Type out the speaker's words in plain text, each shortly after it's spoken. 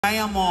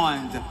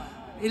Diamond.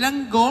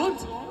 Ilang gold?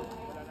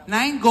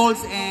 9 golds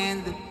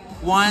and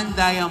 1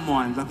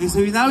 diamond. Okay,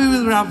 so now we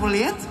will raffle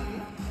it.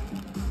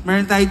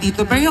 Meron tayo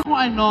dito. Pero kung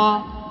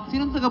ano,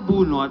 sinong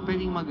taga-bunot,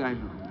 pwedeng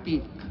mag-ano,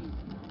 pick.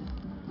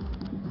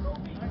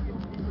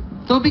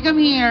 Toby, come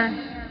here.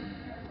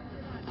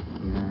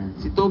 Yan.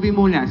 Si Toby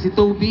muna. Si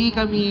Toby,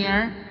 come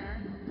here.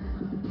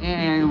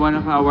 And one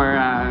of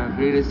our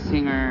greatest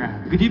singer.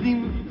 Good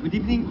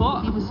evening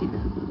po. Hindi mo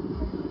sila.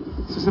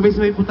 So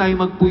sabay-sabay po tayo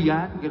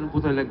magpuyat. Ganun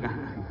po talaga.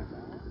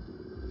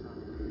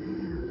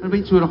 Ano ba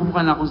yung tsura ko?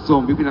 Mukha na akong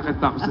zombie.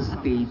 Pinakita ako sa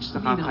stage.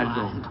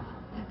 Nakakalong.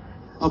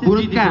 O,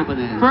 bunot ka.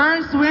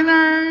 First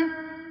winner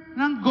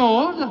ng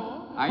gold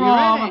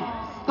from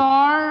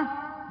Star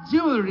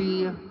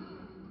Jewelry.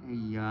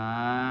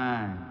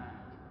 Ayan.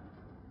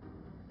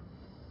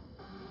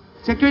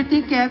 Check your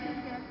ticket.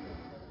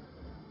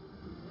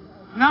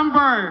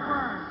 Number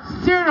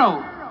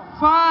 0,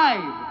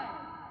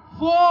 5,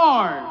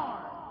 4,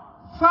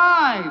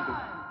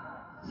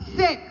 5,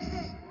 6.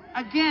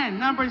 Again,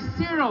 number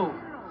 0,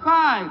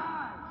 5,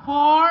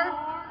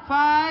 4,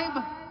 5,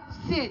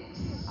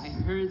 6. I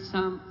heard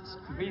some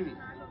screaming.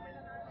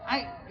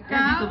 Ay,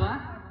 Dito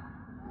ba?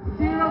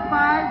 0, 5, 4,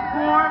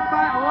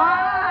 5.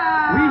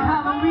 Wow! We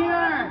have a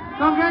winner!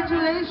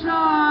 Congratulations!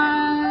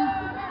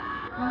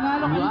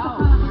 Nanalo ka dito.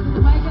 Wow.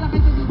 Michael,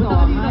 nakita dito. Punta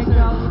ka dito,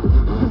 Michael,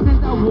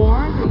 present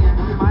award.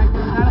 Ayan, si Michael.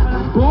 Nanalo ka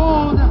ng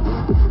gold.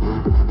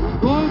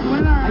 Gold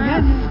winner.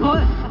 Ayan,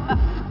 gold.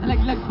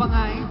 Nalaglag pa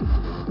nga eh.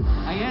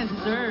 Ayan,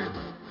 sir.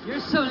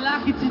 You're so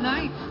lucky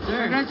tonight,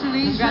 sir.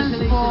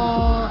 Congratulations po.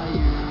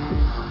 Ayan.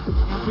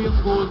 Yan po yung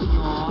gold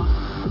nyo.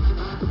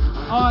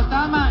 Oh,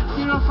 tama.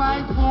 0,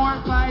 5, 4,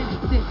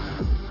 5,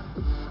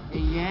 6.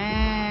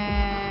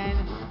 Ayan.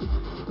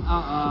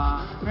 Oo.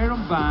 Meron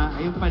ba?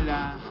 Ayun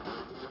pala.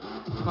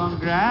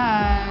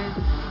 Congrats.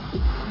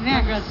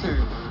 Next. Congrats, sir.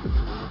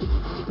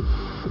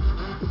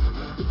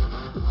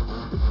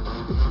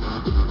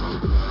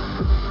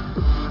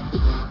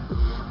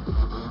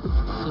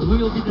 So who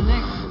will be the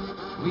next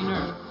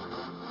winner?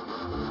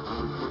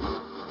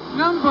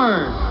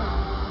 Number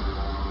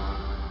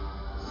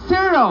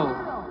 0.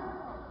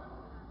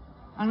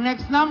 Ang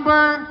next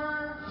number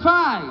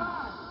 5.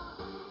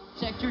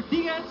 Check your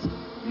tickets.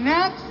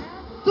 Next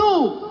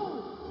 2.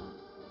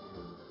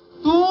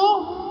 2,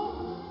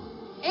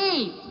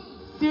 8.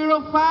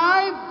 0,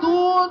 5,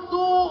 2,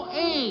 2,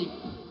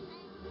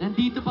 8.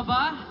 Nandito pa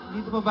ba?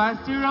 Dito pa ba?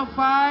 0,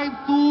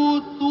 5,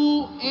 2,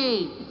 2,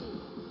 8.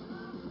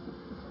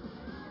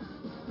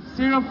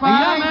 0, 5.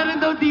 Ayan, meron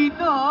daw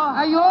dito. Oh.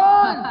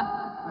 Ayun!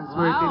 Ang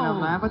swerte Wow.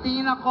 naman.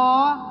 Patingin ako.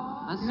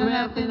 Ang Tingnan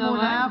swerte natin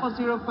muna naman. ako.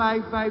 0,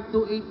 5, 5,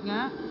 2, 8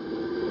 nga.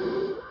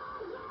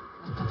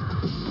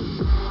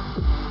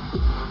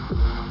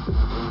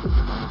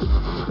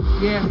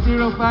 Yes,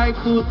 0, 5,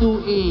 2,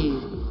 2,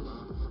 8.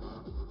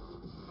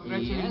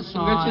 Yes,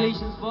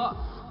 congratulations po.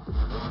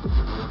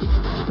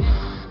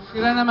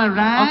 Sila naman,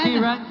 Ran. Okay,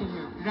 Ran, can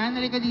you? Ran,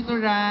 halika dito,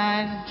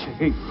 Ran.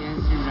 Check. Yes,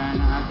 si Ran,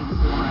 ang ating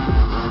singer.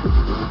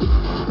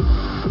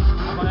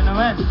 Ako na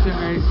naman.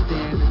 Singers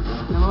din.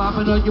 Na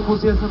mapapanood niyo po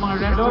sila sa mga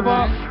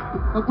restaurant.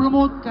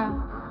 Mag-promote ka.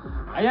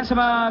 Ayan, sa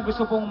mga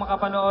gusto pong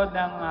makapanood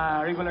ng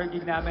regular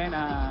gig namin,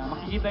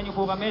 makikita niyo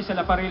po kami sa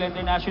La Parrilla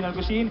International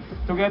Cuisine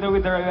together with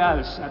the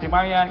Royals. Ate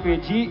Marian,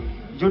 Kuya G,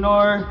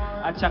 Junor,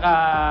 at saka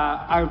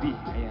RB.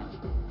 Ayan.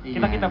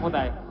 Kita-kita po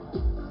tayo.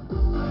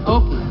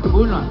 Okay,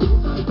 bunot.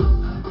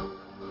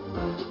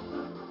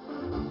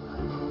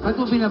 Ba't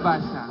mo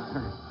binabasa?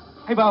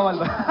 Ay, bawal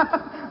ba?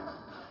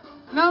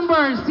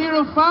 Number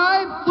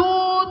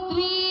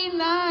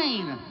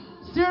 05239.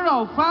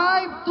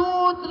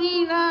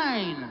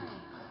 05239.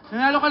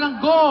 Nanalo ka ng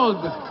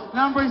gold.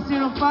 Number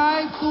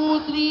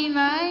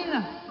 05239.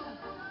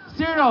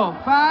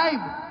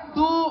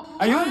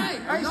 052. Ayun!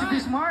 Ay, si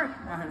Bismarck!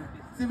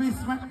 Si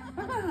Bismarck.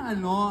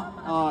 Ano?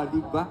 Oh,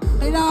 di ba?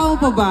 Kailangan mo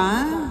pa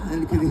ba?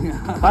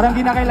 Parang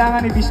di na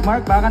kailangan ni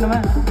Bismarck, baka naman.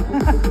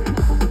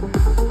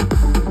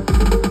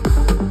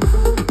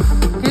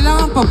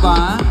 Kailangan pa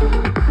ba?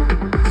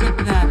 Check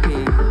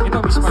natin.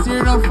 Ito, Bismarck.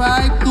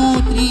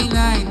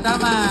 05239.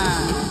 Tama.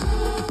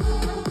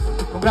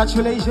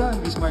 Congratulations,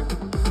 Bismarck.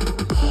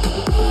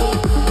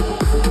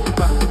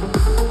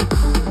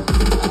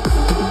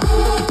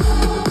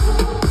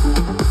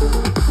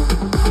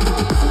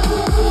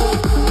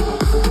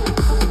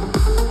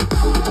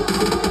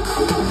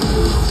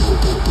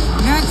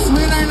 Next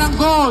winner ng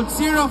gold,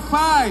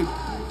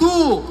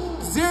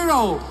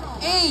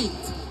 05208.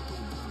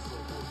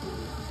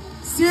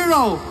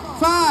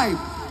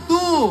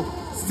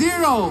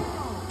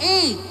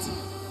 05208.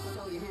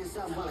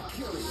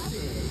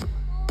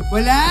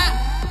 Wala?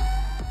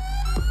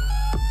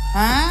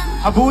 Ha?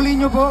 Habulin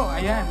niyo po.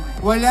 Ayan.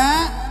 Wala?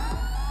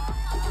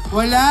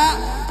 Wala?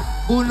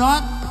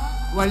 Bunot?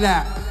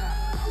 Wala.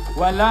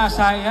 Wala,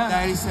 sayang.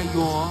 Dahil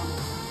sa'yo,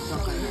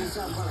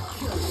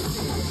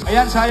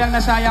 Ayan, sayang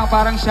na sayang.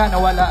 Parang siya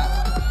nawala.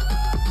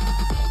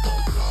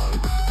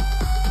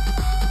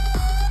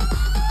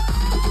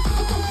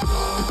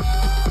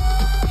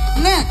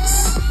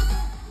 Next,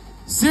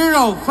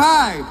 0,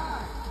 5,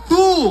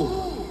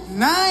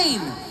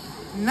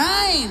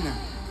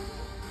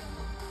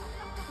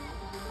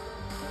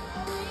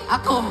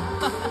 Ako.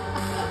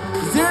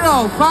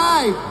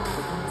 05.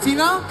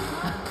 Sino?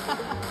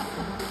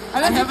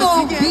 Alam I niyo, have a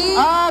Toby. ticket.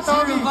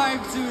 Toby.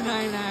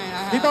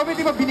 05299. Di, Toby,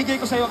 di ba binigay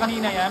ko sa'yo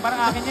kanina yan?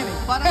 Parang akin yan eh.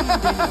 Parang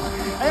hindi.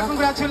 Ay,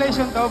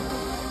 congratulations, Tob.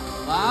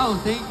 Wow,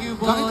 thank you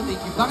po. Thank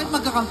you po. Bakit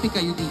magkakampi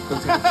kayo dito?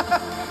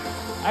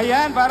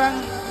 Ayan,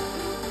 parang...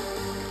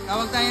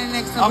 Tawag tayo ng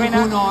next na Okay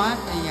na. bubunot.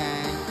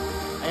 Ayan.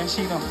 Ayan,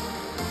 sino?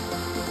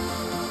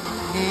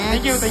 Next.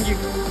 Thank you, thank you.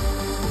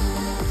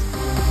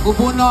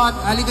 Bubunot.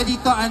 Halika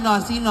dito. Ano?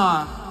 Sino?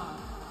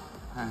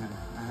 Ano?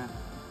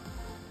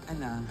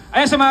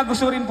 Ayan, sa mga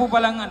gusto rin po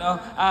palang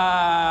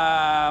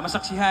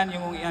masaksihan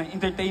yung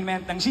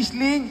entertainment ng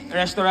Sisling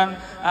Restaurant,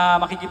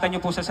 makikita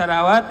nyo po sa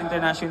Sarawat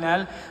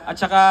International at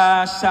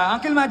saka sa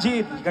Uncle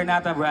Majid,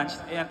 Garnata Branch.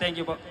 Ayan, thank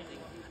you po.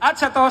 At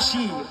sa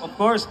Toshi, of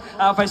course,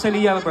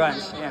 Faisalia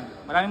Branch. Ayan,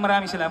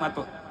 maraming salamat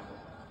po.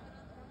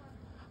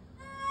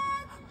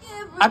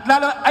 At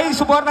lalo,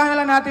 suportahan na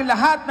lang natin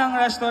lahat ng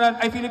restaurant,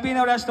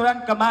 Filipino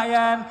restaurant,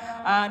 Kamayan,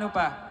 ano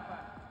pa?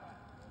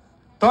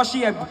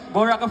 Toshi at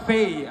Bora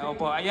Cafe.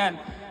 Opo, ayan.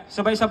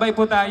 Sabay-sabay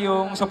po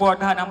tayong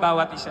suportahan ang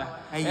bawat isa.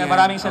 Ayan,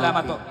 maraming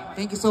salamat po.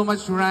 Thank you so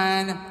much,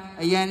 Ran.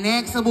 Ayan,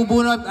 next na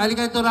bubunot.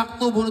 Halika dito,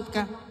 Rakto. Bunot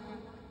ka.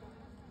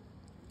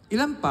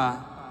 Ilan pa?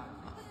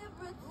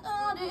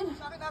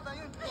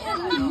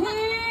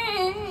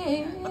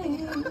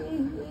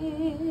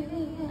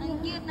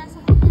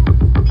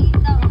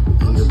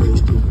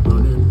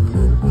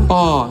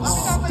 Oh,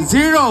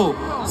 0,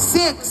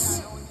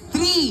 6,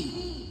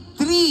 3,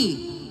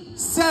 3,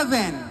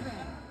 7.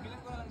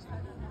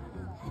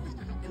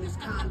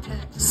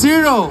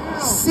 0,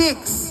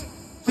 6,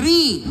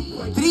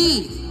 3,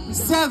 3,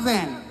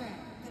 7.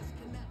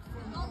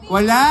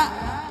 Wala.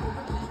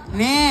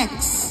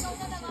 Next.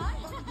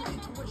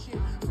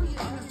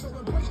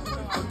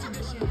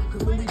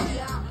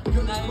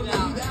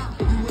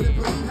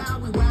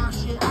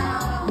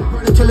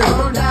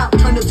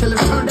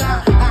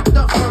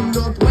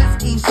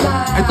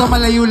 Ito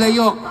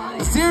malayo-layo.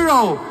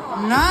 0,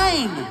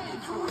 9,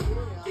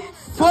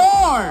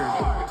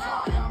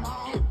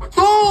 4,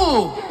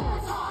 2,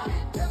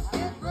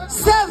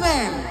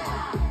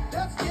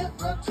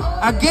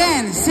 7.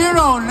 Again,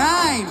 0,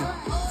 9,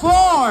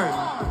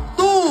 4,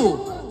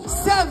 2,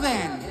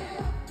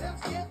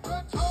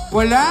 7.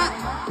 Wala?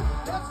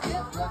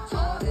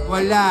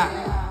 Wala.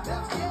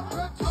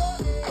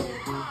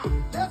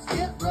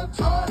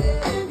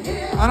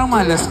 Parang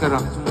malas ka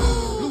rin.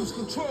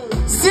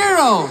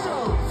 0,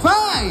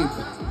 5,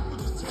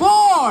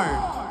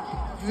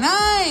 4,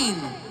 9,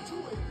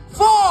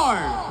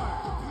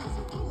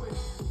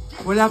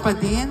 4. Wala pa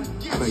din?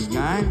 Ba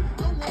yan?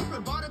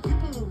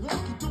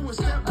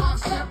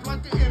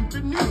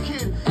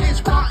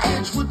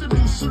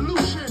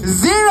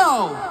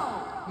 0,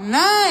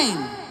 9,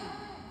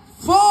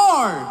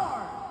 4,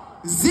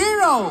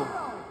 0,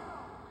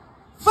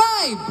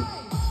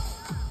 5.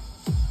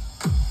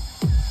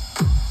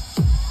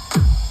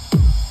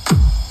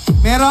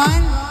 Meron?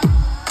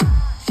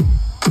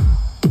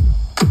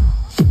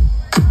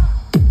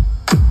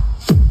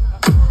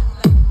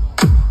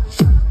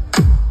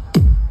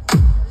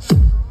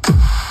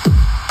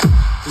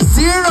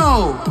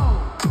 Zero,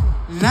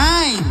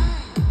 9,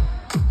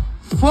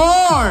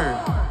 4,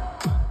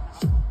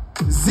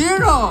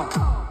 0,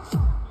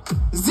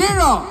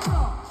 0.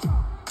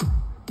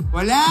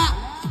 Wala.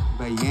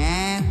 Ba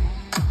yan?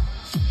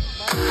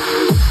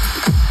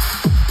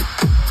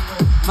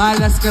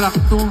 Malas karak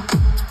to.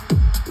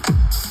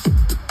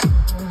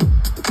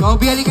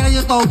 Toby, halika na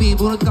yung Toby.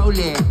 Bunot ka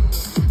uli.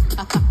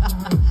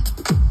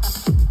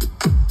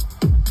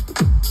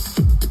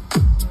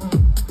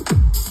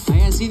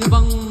 Ayan, sino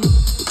bang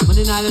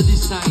mananalo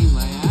this time?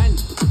 Ayan.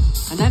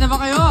 Handa na ba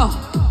kayo?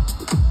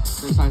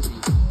 First time,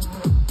 please.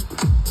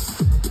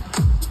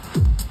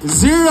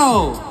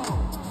 0,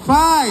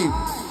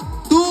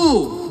 5, 2,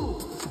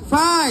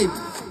 5,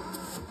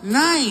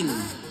 9.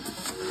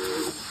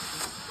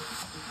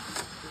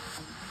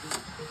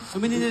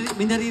 So, may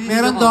naririnig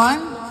Meron ako.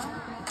 doon?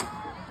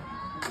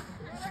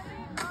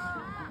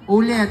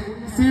 Ulit.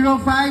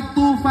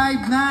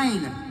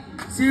 05259.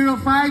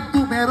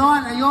 052.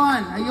 Meron.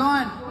 Ayon.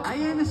 Ayon.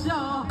 Ayan na siya,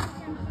 oh.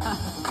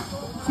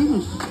 Sino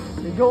siya?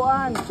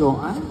 Joanne.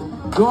 Joanne?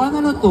 Joanne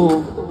ano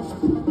to?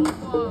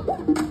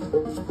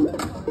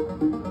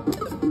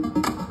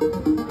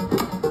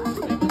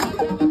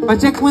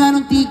 Pa-check mo na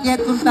nung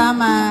ticket kung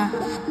tama.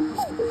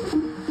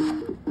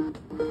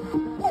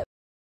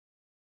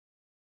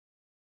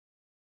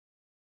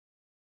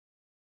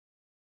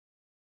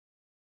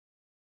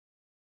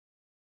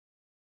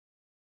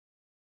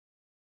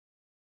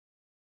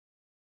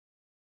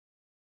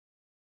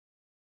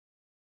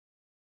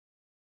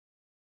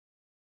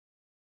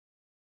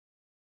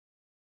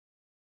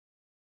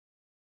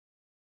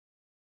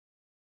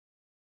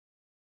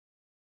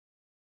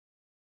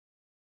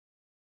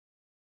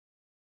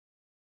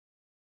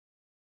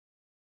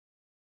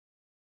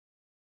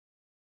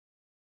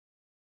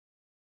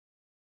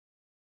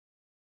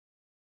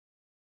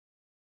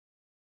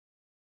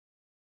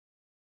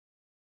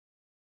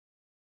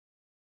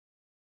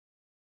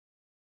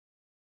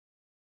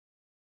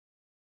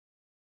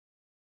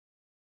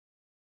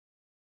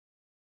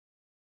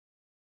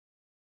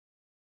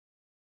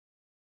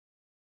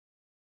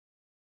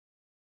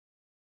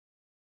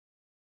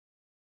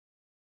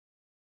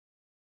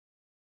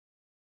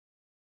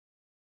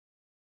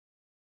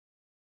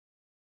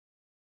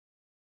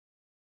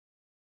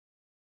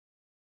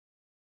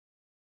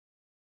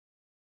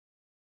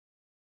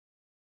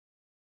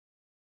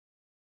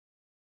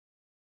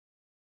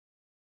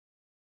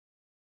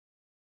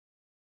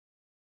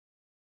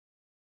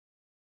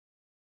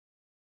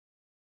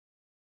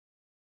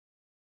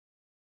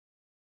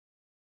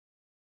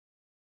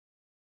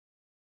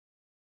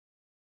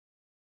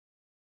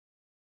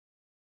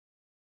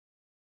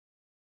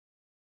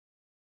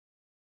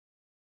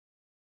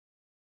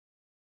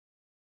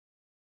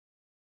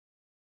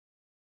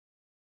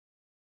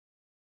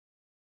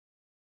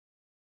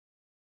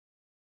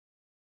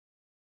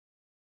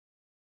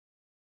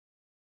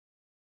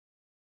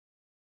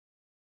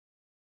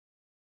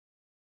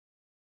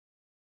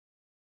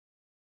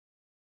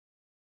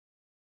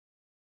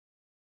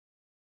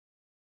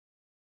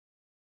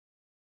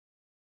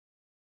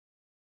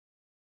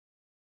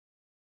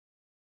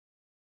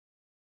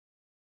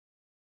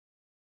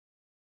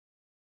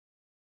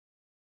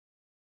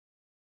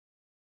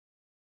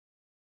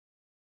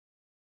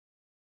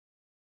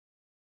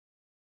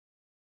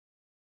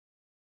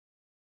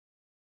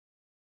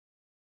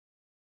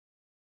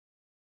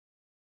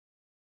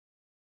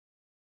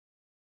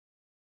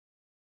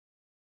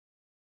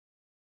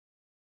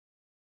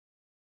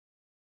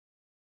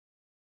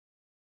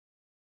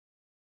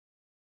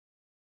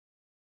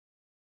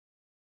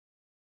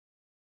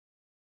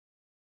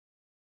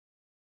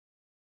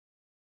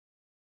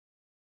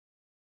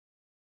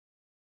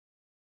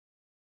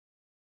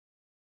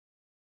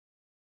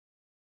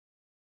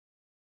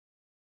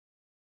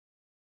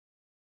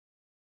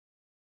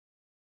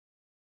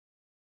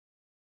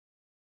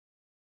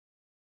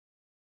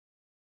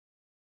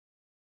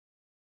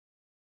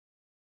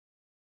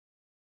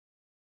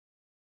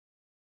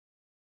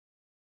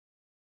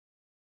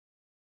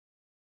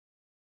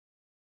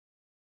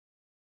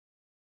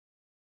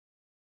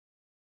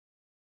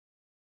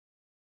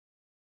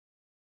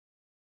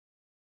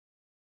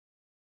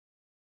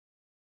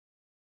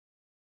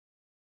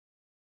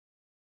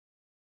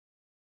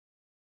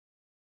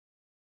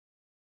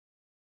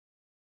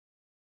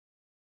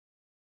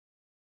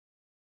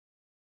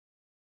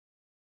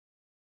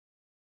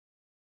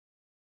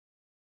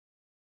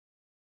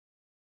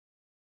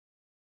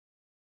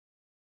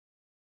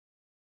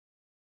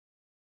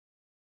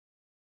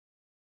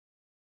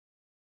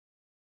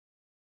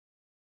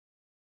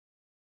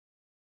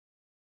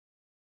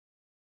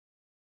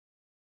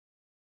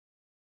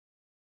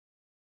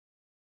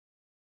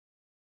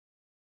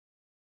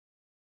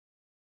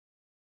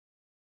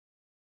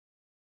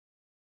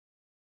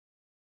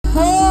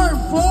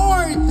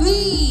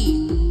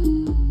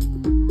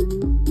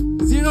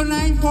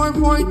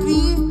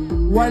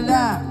 09443,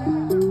 wala.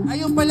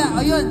 Ayun pala,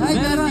 ayun. Ay,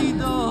 Meron meron.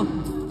 dito.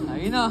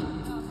 Ayun o.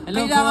 Hello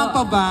Kailangan po.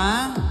 pa ba?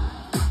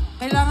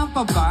 Kailangan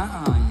pa ba?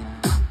 Oh, yan.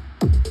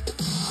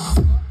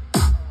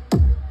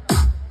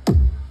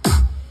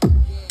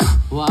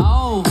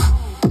 Wow.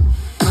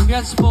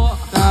 Congrats po.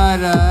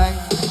 Taray.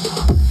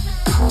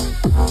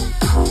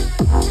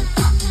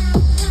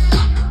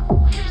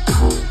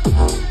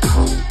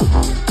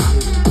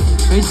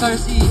 Kay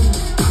Sarcy,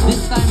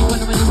 this time ikaw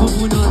naman yung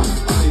bubunot.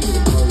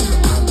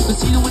 Kung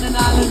sino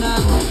mananalo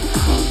ng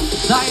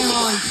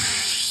Diamond.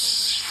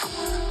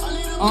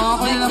 Oo,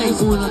 ako na lang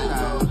bubunot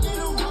ah.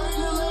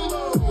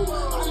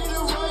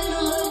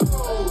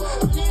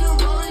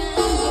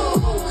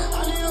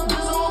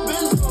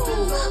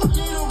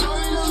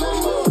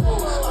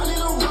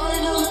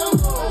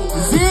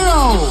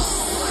 Zero,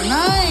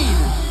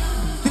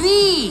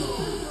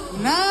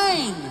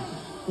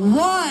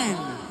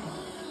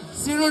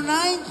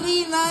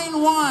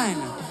 09391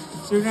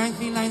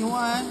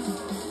 09391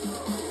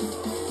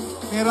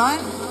 Meron?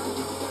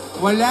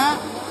 Wala?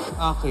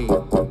 Okay.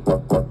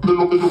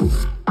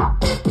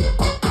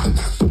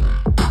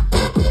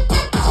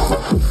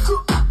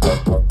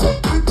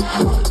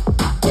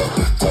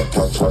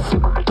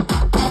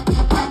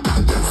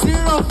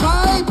 Zero,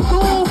 5, 2,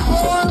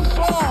 4,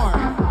 4.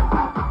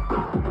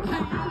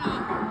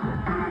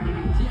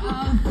 Si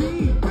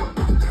Alfie.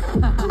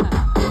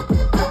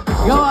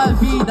 Go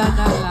Alfie,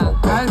 dandan lang.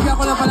 Alfie,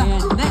 ako lang pala.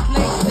 Ayan,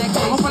 necklace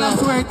Ako palang lang.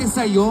 swerte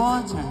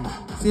sa'yo.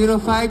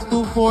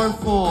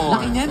 05244.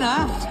 Laki niyan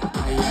ah.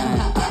 Ayan.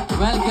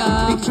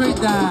 Welcome. Picture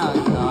down.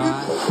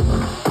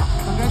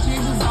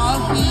 Congratulations,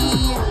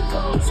 Alfie.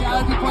 Si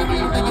Alfie po may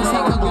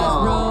taga-second Congrats,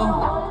 bro.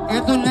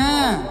 Eto na.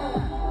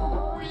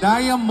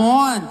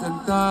 Diamond.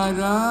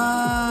 Tantara.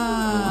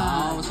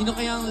 Wow. Sino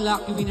kayang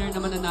lucky winner na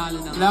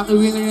mananalo ng Lucky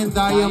winner ng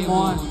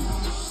Diamond.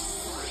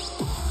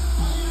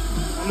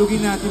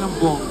 Alugin natin ang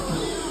bong.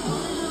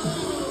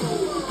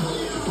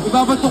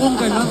 Ibabato kong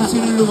gano'n kung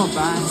sino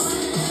lumabas.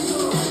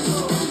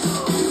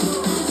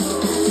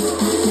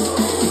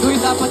 Ito yung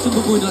dapat yung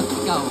bubunot.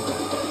 Ikaw.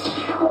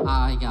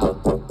 Ikaw.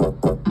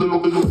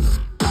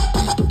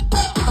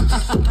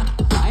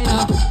 Ayun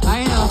o.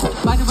 Ayun o.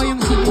 Paano ba yung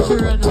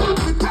signature ano?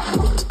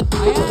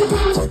 Ayan.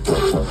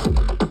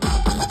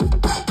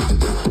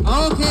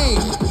 Okay.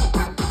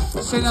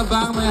 Siya na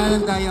ba ang manalo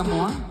ng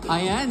Diamond?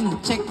 Ayan.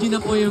 Check nyo na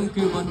po yung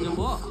coupon nyo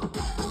po.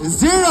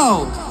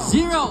 0,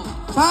 0,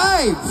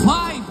 5,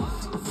 5,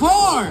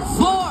 4,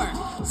 4,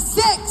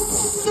 6,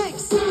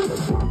 6,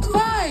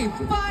 5,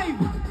 5.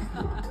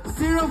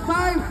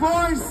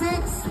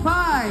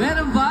 05465.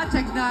 Meron ba?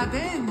 Check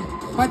natin.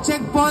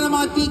 Pa-check po ng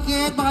mga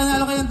ticket. Baka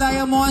nalo kayo ng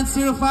Diamond.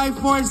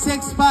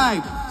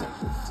 05465.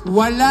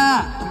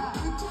 Wala.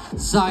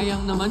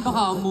 Sayang naman.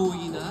 Baka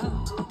umuwi na.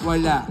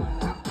 Wala.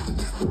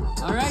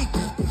 Alright.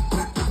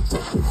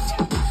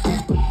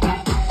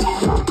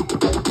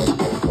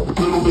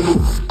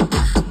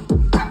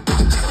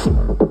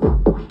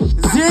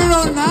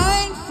 Zero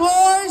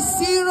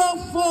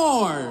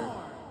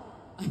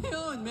 9404.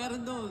 Ayun.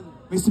 Meron doon.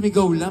 May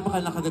sumigaw lang. Baka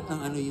nakagat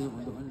ng ano yung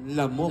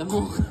lamok.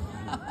 Lamok.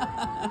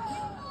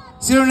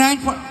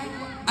 094.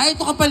 Ay,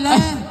 ito ka pala.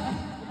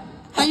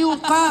 Tayo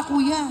ka,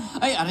 kuya.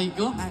 Ay, aray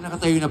ko. Ay,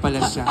 nakatayo na pala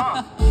siya.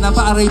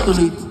 Napa-aray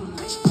tuloy.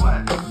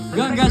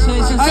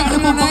 Congratulations. Ay, Ano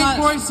pong pangalan?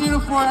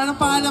 09404. Anong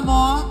pangalan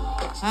mo?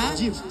 Ha?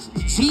 Jim.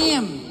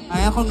 Jim.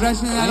 Ay,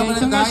 congratulations na ako ng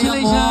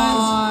Congratulations.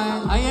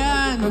 Diamond.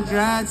 Ayan.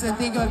 Congrats. And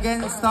thank you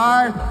again,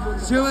 Star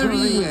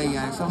Jewelry.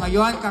 Ayan. So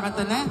ngayon,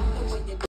 kakanta na